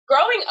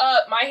Growing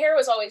up, my hair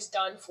was always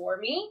done for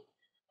me.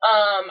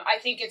 I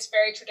think it's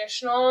very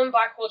traditional in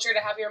Black culture to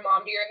have your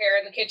mom do your hair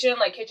in the kitchen,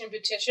 like kitchen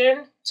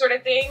beautician sort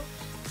of thing.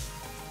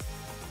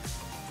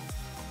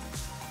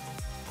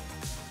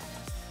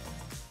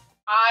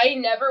 I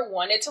never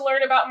wanted to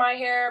learn about my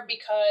hair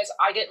because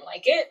I didn't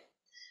like it.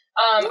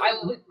 I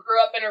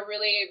grew up in a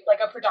really,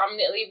 like, a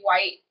predominantly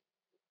white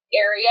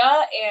area,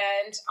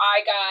 and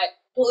I got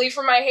bullied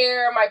for my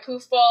hair. My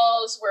poof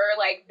balls were,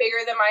 like,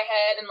 bigger than my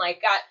head, and,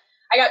 like,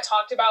 I got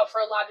talked about for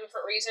a lot of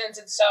different reasons,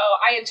 and so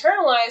I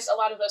internalized a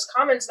lot of those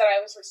comments that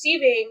I was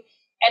receiving,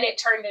 and it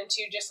turned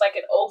into just, like,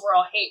 an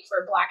overall hate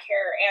for Black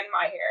hair and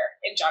my hair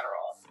in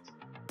general.